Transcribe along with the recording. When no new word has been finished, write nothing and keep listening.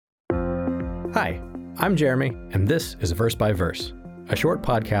Hi, I'm Jeremy, and this is Verse by Verse, a short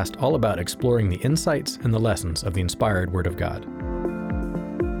podcast all about exploring the insights and the lessons of the inspired Word of God.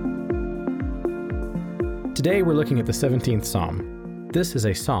 Today we're looking at the 17th Psalm. This is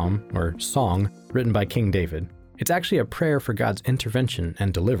a psalm, or song, written by King David. It's actually a prayer for God's intervention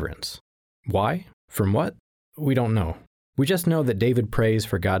and deliverance. Why? From what? We don't know. We just know that David prays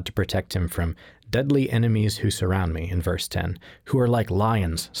for God to protect him from deadly enemies who surround me, in verse 10, who are like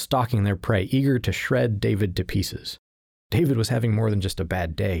lions stalking their prey, eager to shred David to pieces. David was having more than just a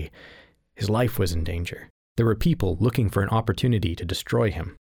bad day. His life was in danger. There were people looking for an opportunity to destroy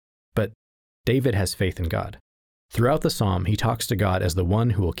him. But David has faith in God. Throughout the psalm, he talks to God as the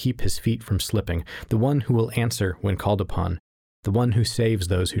one who will keep his feet from slipping, the one who will answer when called upon, the one who saves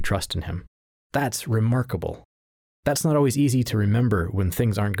those who trust in him. That's remarkable. That's not always easy to remember when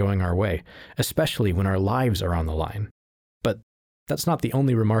things aren't going our way, especially when our lives are on the line. But that's not the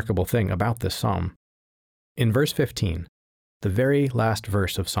only remarkable thing about this psalm. In verse 15, the very last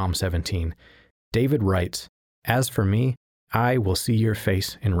verse of Psalm 17, David writes, "As for me, I will see your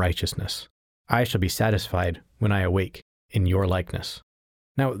face in righteousness. I shall be satisfied when I awake in your likeness."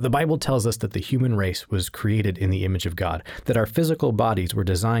 Now, the Bible tells us that the human race was created in the image of God, that our physical bodies were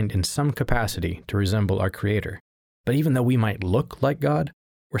designed in some capacity to resemble our Creator. But even though we might look like God,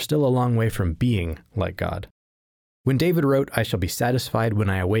 we're still a long way from being like God. When David wrote, "I shall be satisfied when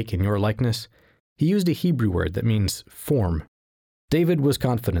I awake in your likeness," he used a Hebrew word that means form. David was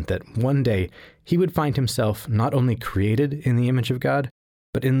confident that one day he would find himself not only created in the image of God,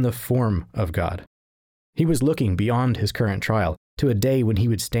 but in the form of God. He was looking beyond his current trial to a day when he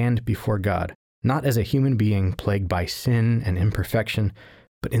would stand before God, not as a human being plagued by sin and imperfection,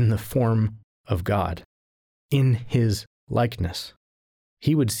 but in the form of God. In his likeness.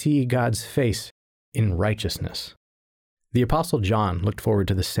 He would see God's face in righteousness. The Apostle John looked forward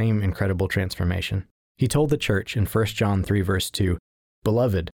to the same incredible transformation. He told the church in 1 John 3 verse 2,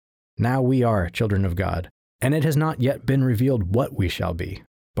 "Beloved, now we are children of God, and it has not yet been revealed what we shall be.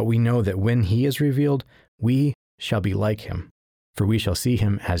 But we know that when he is revealed, we shall be like him, for we shall see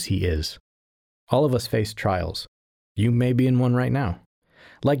him as he is." All of us face trials. You may be in one right now.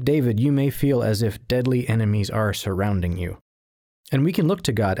 Like David, you may feel as if deadly enemies are surrounding you. And we can look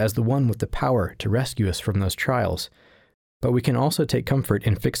to God as the one with the power to rescue us from those trials. But we can also take comfort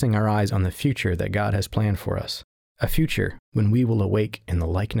in fixing our eyes on the future that God has planned for us, a future when we will awake in the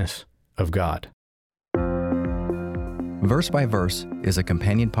likeness of God. Verse by Verse is a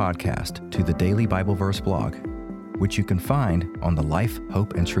companion podcast to the Daily Bible Verse blog, which you can find on the Life,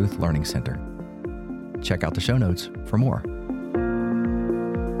 Hope, and Truth Learning Center. Check out the show notes for more.